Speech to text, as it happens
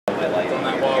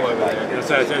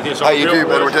Hi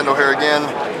YouTube, Edward Tindall here again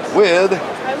with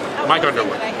Mike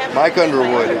Underwood. Mike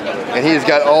Underwood, and he's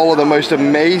got all of the most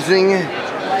amazing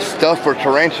stuff for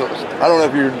tarantulas. I don't know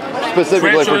if you're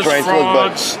specifically for tarantulas,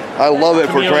 frogs, but I love it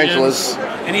for tarantulas.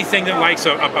 Anything that likes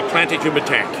a planted human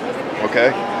tank. Okay,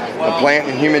 a plant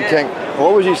and human tank.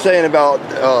 What was you saying about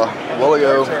a while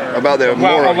ago about the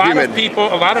more humid?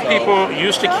 A lot of people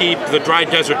used to keep the dry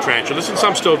desert tarantulas, and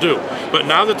some still do. But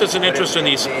now that there's an interest in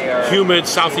these humid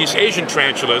Southeast Asian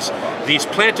tarantulas, these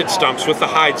planted stumps with the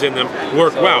hides in them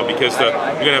work well because you're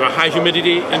going to have a high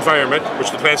humidity environment,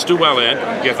 which the plants do well in.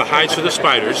 You have the hides for the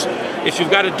spiders. If you've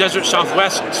got a desert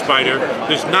Southwest spider,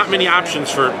 there's not many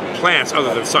options for plants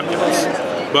other than succulents.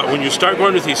 But when you start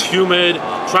going with these humid,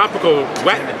 tropical,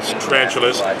 wet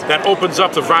tarantulas, that opens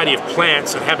up the variety of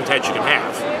plants and habitats you can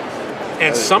have.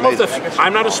 And some of the,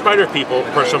 I'm not a spider people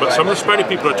person, but some of the spider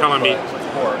people are telling me,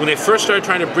 when they first started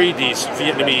trying to breed these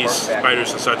Vietnamese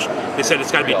spiders and such, they said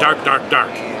it's got to be dark, dark,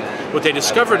 dark. What they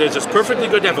discovered is it's perfectly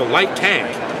good to have a light tank,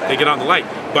 they get on the light,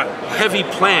 but heavy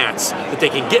plants that they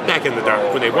can get back in the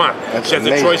dark when they want. That's so you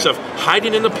have the choice of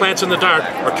hiding in the plants in the dark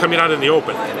or coming out in the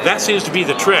open. That seems to be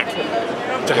the trick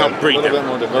to help breed them.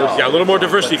 Yeah, a little more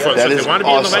diversity for them. So if they want to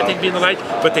be in the light, they can be in the light,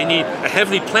 but they need a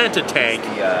heavily planted tank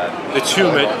that's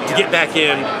humid to get back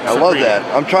in. I love that.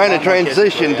 I'm trying to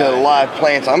transition to live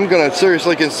plants. I'm going to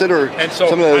seriously consider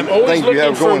some of the things you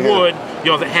have going here. wood,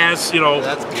 that has,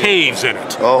 caves in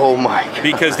it. Oh my God.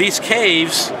 Because these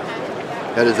caves,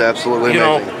 that is absolutely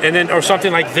amazing. And then, or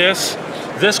something like this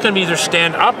can either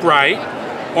stand upright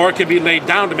or it can be laid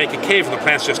down to make a cave and the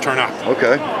plants just turn up.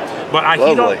 Okay. But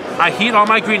I heat all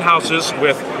my greenhouses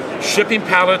with shipping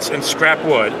pallets and scrap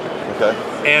wood. Okay.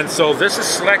 And so this is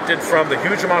selected from the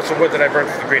huge amounts of wood that I burn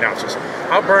for the greenhouses.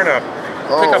 I'll burn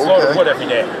pick up a load of wood every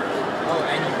day.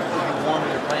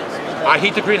 I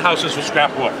heat the greenhouses with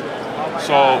scrap wood.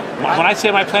 So when I say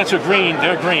my plants are green,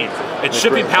 they're green. It's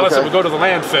shipping pallets that would go to the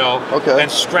landfill and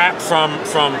scrap from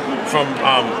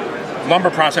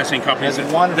lumber processing companies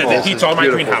that heats all my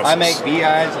greenhouses. I make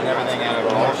beehives and everything out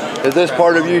of all. Is this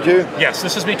part of you too? Yes,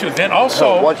 this is me too. Then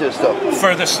also, watch this stuff.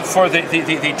 For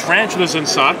the tarantulas and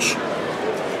such,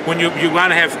 when you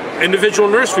want to have individual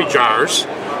nursery jars,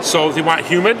 so they want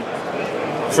humid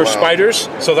for spiders.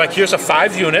 So like here's a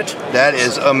 5-unit. That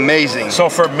is amazing. So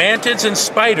for mantids and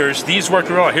spiders, these work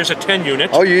real well. Here's a 10-unit.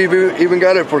 Oh, you even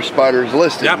got it for spiders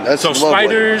listed. Yep. That's so lovely.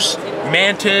 Spiders,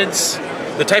 mantids,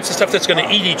 the types of stuff that's going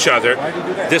to eat each other.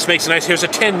 This makes it nice. Here's a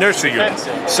 10 nursery unit.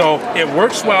 So it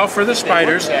works well for the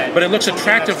spiders, but it looks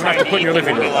attractive enough to put in your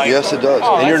living room. Yes, it does.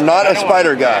 And you're not a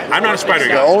spider guy. I'm not a spider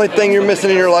guy. The only thing you're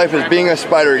missing in your life is being a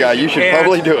spider guy. You should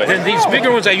probably do it. Then these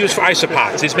bigger ones I use for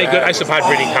isopods. These make good isopod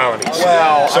breeding colonies.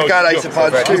 Well, so I've got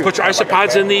isopods too. You put your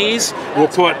isopods in these. We'll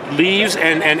put leaves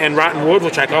and rotten wood,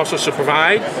 which I can also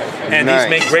provide. And these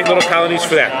make great little colonies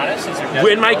for that.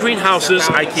 In my greenhouses,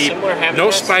 I keep no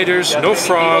spiders, no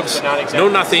frogs, no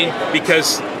nothing,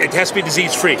 because it has to be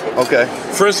disease-free. Okay.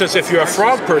 For instance, if you're a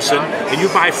frog person and you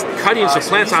buy cuttings of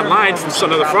plants online from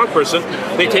some other frog person,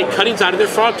 they take cuttings out of their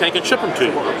frog tank and ship them to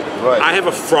you. Right. I have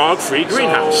a frog-free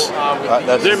greenhouse.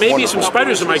 There may be some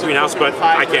spiders in my greenhouse, but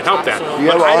I can't help that. Do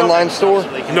you have an online store?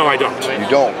 No, I don't. You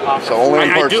don't. So only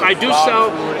in person. I do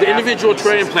sell the individual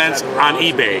terrarium plants on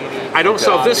eBay. I don't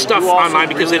sell this stuff online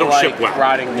because they don't ship well.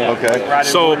 Okay.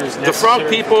 So the frog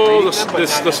people,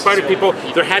 the spider people,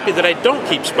 they're happy that I don't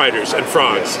keep spiders and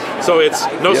frogs. So it's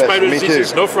no spider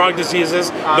diseases, no frog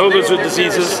diseases, no lizard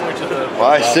diseases. Well,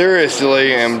 I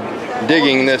seriously am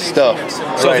digging this stuff.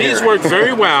 So these work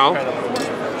very well.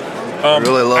 I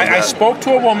really love that. I spoke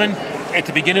to a woman at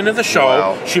the beginning of the show.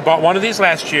 Wow. She bought one of these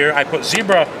last year. I put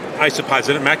zebra isopods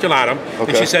in it, maculatum.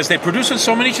 And she says, they produce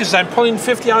so many, she says, I'm pulling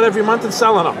 50 out every month and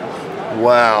selling them.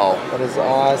 Wow. That is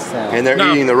awesome. And they're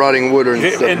eating the rotting wood and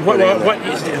stuff.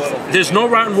 And there's no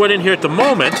rotten wood in here at the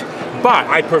moment, but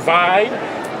I provide.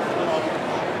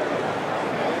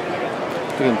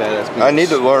 I need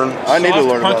to learn.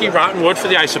 Punky rotten wood for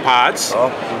the isopods.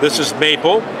 Oh. This is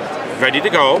maple, ready to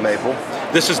go. Maple.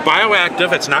 This is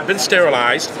bioactive. It's not been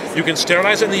sterilized. You can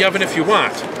sterilize it in the oven if you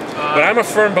want. But I'm a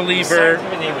firm believer,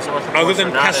 other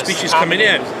than pest species coming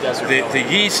in, the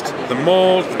yeast, the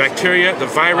mold, the bacteria, the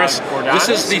virus, this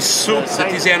is the soup that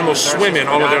these animals swim in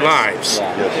all of their lives.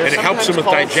 And it helps them with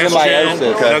digestion and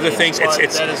other things.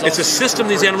 It's a system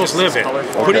these animals live in.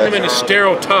 Putting them in a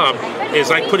sterile tub is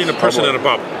like putting a person in a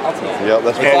bubble. Yeah,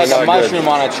 that's like a mushroom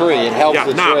on a tree. It helps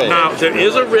the tree. Now, there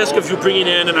is a risk of you bringing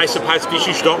in an isopod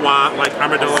species you don't want, like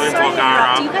Armadillo and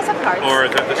Vulgara, or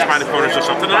the Spinoconus or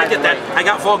something. And I get that. I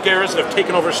got Vulgaras that have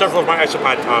taken over several of my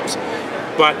isopod tubs.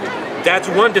 But That's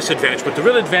one disadvantage, but the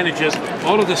real advantage is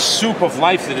all of the soup of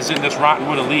life that is in this rotten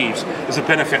wood and leaves is a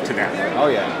benefit to them. Oh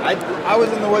yeah, I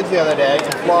was in the woods the other day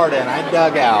in Florida, and I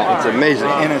dug out. It's amazing.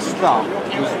 In a stump,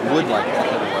 it was wood like that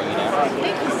everywhere, you know.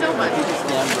 Thank you so much. Biggest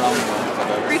damn drum worms I've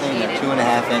ever seen. They're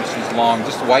 2.5 inches long,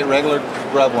 just white regular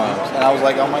grub worms, and I was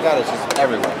like, oh my god, it's just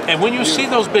everywhere. And when you see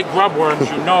those big grub worms,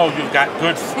 you know you've got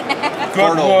good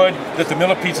wood that the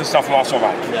millipedes and stuff will also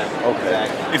like. Yeah.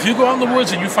 Okay. If you go in the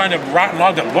woods and you find a rotten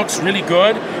log that looks really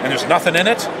good and there's nothing in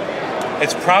it,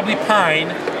 it's probably pine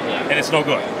and it's no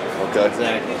good. Okay.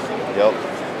 Exactly. Yep.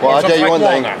 Well, I'll tell you one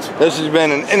thing. Walnuts. This has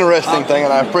been an interesting thing,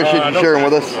 and I appreciate you sharing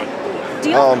with us.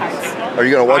 Are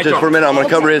you going to watch this for a minute? I'm going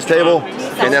to cover his table,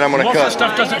 and then I'm going to Most of the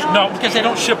cut. stuff doesn't, no, because they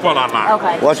don't ship well online.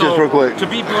 Okay. Watch this real quick. To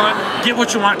be blunt, get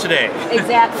what you want today.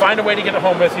 Exactly. Find a way to get it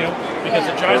home with you, because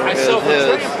the giant, I sell His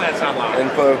Victorian plants online.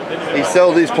 info. He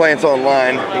sells these plants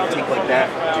online. Like that.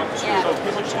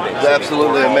 It's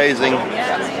absolutely amazing.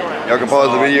 Y'all can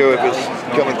pause the video if it's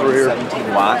coming through here.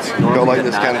 17 watts. Y'all like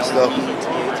this kind of stuff.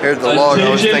 Here's the log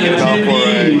I was thinking about for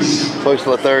a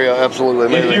Poecilotheria. Absolutely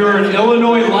If amazing. you're an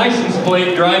Illinois license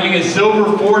plate driving a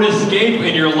silver Ford Escape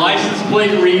and your license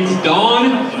plate reads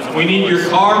Dawn, we need your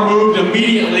car moved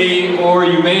immediately, or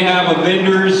you may have a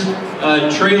vendor's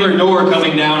trailer door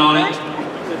coming down on it.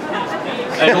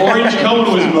 An orange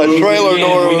cone was moved. A trailer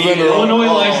door We was need in an there. Illinois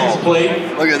license plate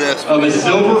Look at this. of a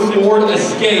silver Ford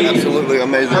Escape. Absolutely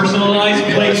amazing. Personalized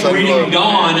plates Something reading low.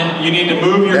 Dawn. You need to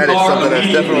move your That is car something that's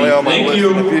immediately. definitely on my Thank list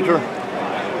you. in the future.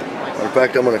 In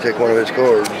fact, I'm going to take one of his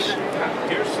cards.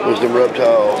 Wisdom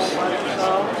Reptiles.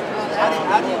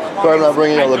 Sorry I'm not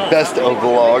bringing you all the best of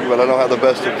vlog, but I don't have the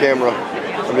best of camera.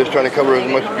 I'm just trying to cover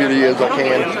as much beauty as I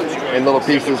can in little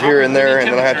pieces here and there, and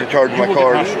then I have to charge my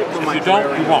cards. If you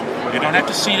don't, you won't. You don't have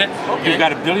to seed it. You've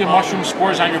got 1 billion mushroom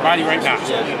spores on your body right now.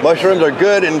 Mushrooms are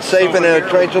good and safe in a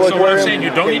tarantula So what I'm saying, aquarium.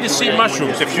 you don't need to seed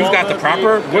mushrooms. If you've got the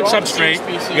proper wood substrate,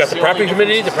 you got the proper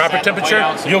humidity, the proper temperature,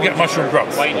 you'll get mushroom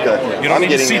growth. Okay. You don't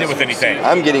need to seed it with anything.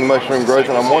 I'm getting mushroom growth,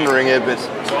 and I'm wondering if it's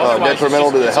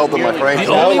detrimental to the health of my frame.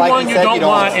 The only like one you you said, don't you don't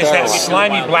want want is that steroids.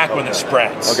 slimy black one that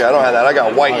spreads. Okay, I don't have that. I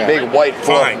got white, big white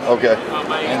fluff. Fine. Okay.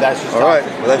 And that's just All right,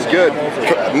 well, that's good.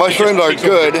 Mushrooms are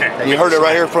good. You heard it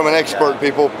right here from an expert,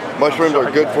 people. Mushrooms are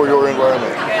good for your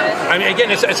environment. I mean, again,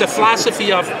 it's a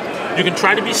philosophy of you can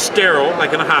try to be sterile,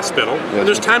 like in a hospital. And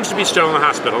there's times to be sterile in a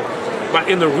hospital. But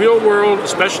in the real world,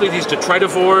 especially these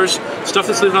detritivores, stuff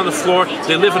that's living on the floor,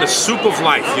 they live in a soup of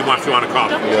life, if you want to call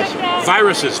it. Yes.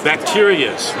 Viruses,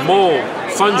 bacteria, mold,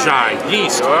 fungi,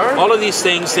 yeast, all of these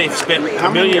things they've spent a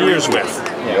million years with.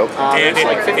 Yep.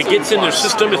 And it gets in their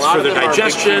system, it's for their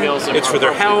digestion, it's for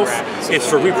their health, it's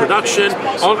for reproduction.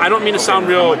 I don't mean to sound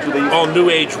real all new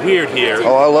age weird here.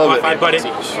 Oh, I love it. But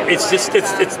it's just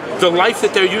it's the life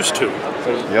that they're used to.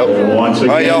 Yep. All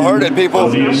right, y'all heard it, people.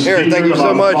 Here, thank you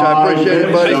so much. I appreciate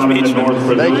it, buddy.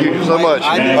 Thank you so much.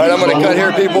 All right, I'm going to cut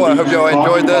here, people. I hope y'all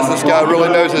enjoyed this. This guy really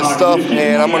knows his stuff,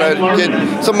 and I'm going to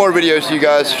get some more videos to you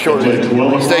guys shortly.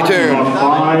 Stay tuned.